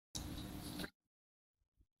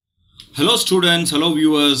Hello students, hello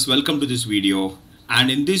viewers, welcome to this video.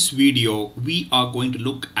 And in this video, we are going to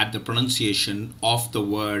look at the pronunciation of the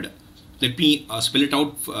word. Let me spell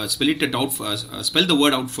the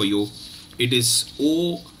word out for you. It is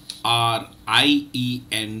Oriental.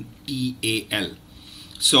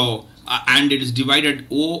 So, and it is divided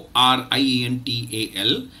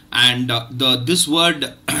Oriental, and this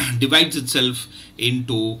word divides itself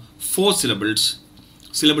into 4 syllables.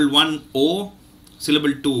 Syllable 1 O,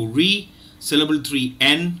 syllable 2 re, syllable 3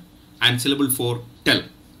 n, and syllable 4 tel.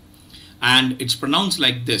 And it's pronounced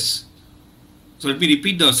like this. So let me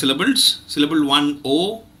repeat the syllables. Syllable 1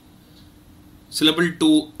 O, syllable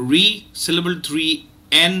 2 re, syllable 3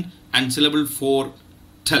 n, and syllable 4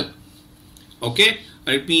 tel. Okay,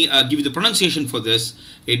 let me give you the pronunciation for this.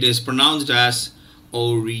 It is pronounced as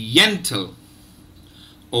Oriental,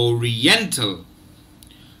 Oriental,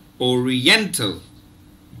 Oriental,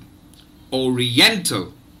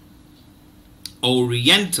 Oriental,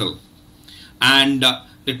 Oriental. And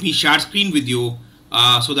let me share screen with you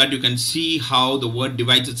so that you can see how the word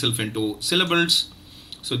divides itself into syllables.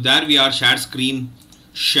 So there we are, share screen,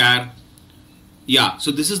 share. Yeah,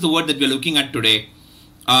 so this is the word that we are looking at today.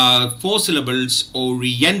 4 syllables,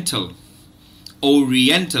 Oriental,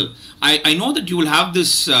 Oriental. I know that you will have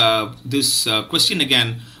this question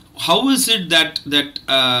again. How is it that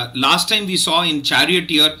last time we saw in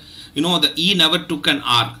charioteer, you know, the E never took an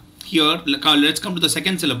R? Here, let's come to the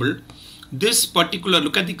second syllable. This particular,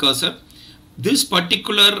 look at the cursor. This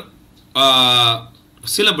particular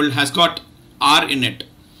syllable has got R in it,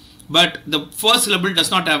 but the first syllable does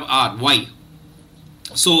not have R. Why?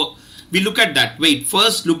 So we look at that. Wait,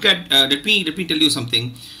 first look at. Let me tell you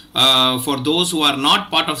something. For those who are not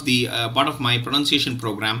part of the part of my pronunciation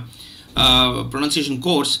program, pronunciation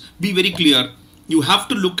course, be very clear. You have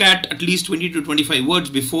to look at least 20 to 25 words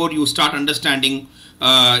before you start understanding,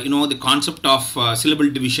 the concept of syllable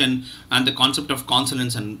division and the concept of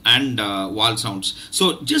consonants and vowel sounds.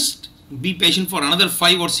 So just be patient for another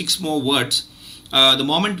 5 or 6 more words. The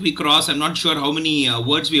moment we cross, I'm not sure how many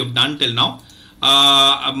words we have done till now.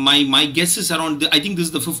 My guess is around, I think this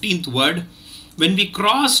is the 15th word. When we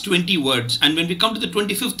cross 20 words and when we come to the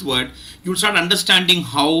 25th word, you'll start understanding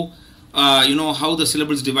how how the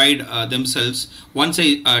syllables divide themselves. Once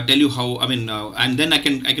I tell you how, and then I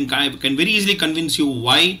can very easily convince you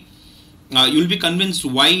why. You'll be convinced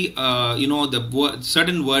why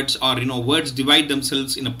certain words or words divide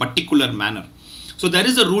themselves in a particular manner. So there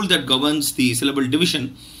is a rule that governs the syllable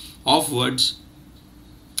division of words,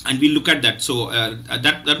 and we'll look at that. So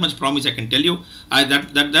that much promise I can tell you.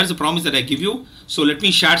 That's a promise that I give you. So let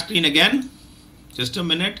me share screen again. Just a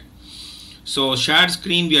minute. So shared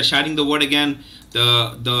screen, we are sharing the word again.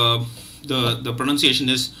 The pronunciation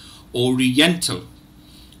is Oriental,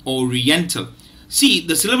 Oriental. See,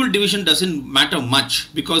 the syllable division doesn't matter much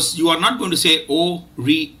because you are not going to say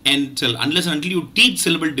Oriental unless and until you teach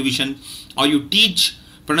syllable division or you teach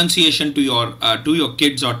pronunciation to your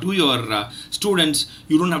kids or to your students.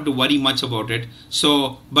 You don't have to worry much about it.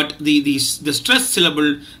 So, but the stressed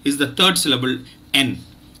syllable is the third syllable N.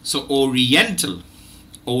 So Oriental,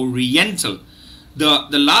 Oriental. The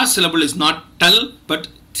last syllable is not tel but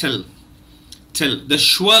tel. Tel. The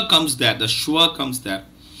schwa comes there. The schwa comes there.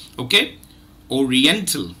 Okay.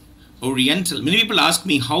 Oriental. Oriental. Many people ask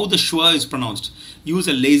me how the schwa is pronounced. Use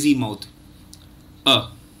a lazy mouth.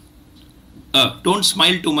 Don't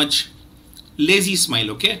smile too much. Lazy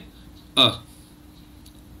smile. Okay. Or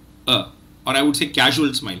I would say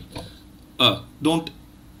casual smile. You don't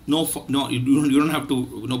have to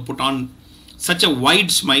put on such a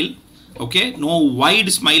wide smile. Okay, no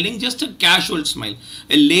wide smiling, just a casual smile,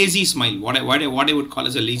 a lazy smile, what I would call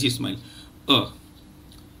as a lazy smile.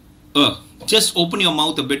 Just open your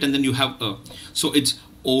mouth a bit and then you have so it's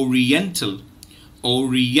Oriental,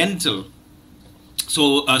 Oriental.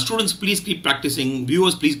 So students, please keep practicing.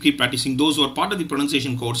 Viewers, please keep practicing. Those who are part of the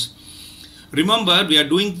pronunciation course, remember, we are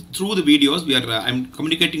doing through the videos. I'm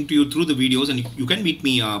communicating to you through the videos, and you can meet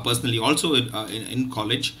me personally also in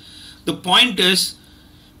college. The point is,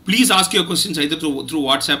 please ask your questions either through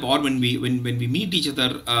WhatsApp or when we meet each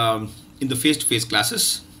other in the face-to-face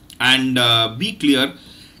classes. And be clear,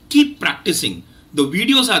 keep practicing. The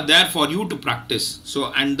videos are there for you to practice.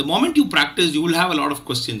 So, and the moment you practice, you will have a lot of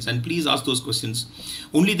questions, and please ask those questions.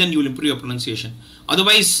 Only then you will improve your pronunciation.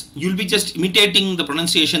 Otherwise, you'll be just imitating the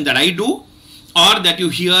pronunciation that I do or that you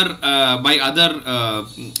hear by other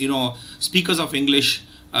speakers of English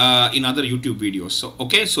in other YouTube videos. So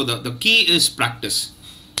okay, so the key is practice.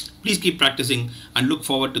 Please keep practicing and look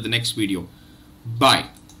forward to the next video.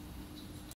 Bye.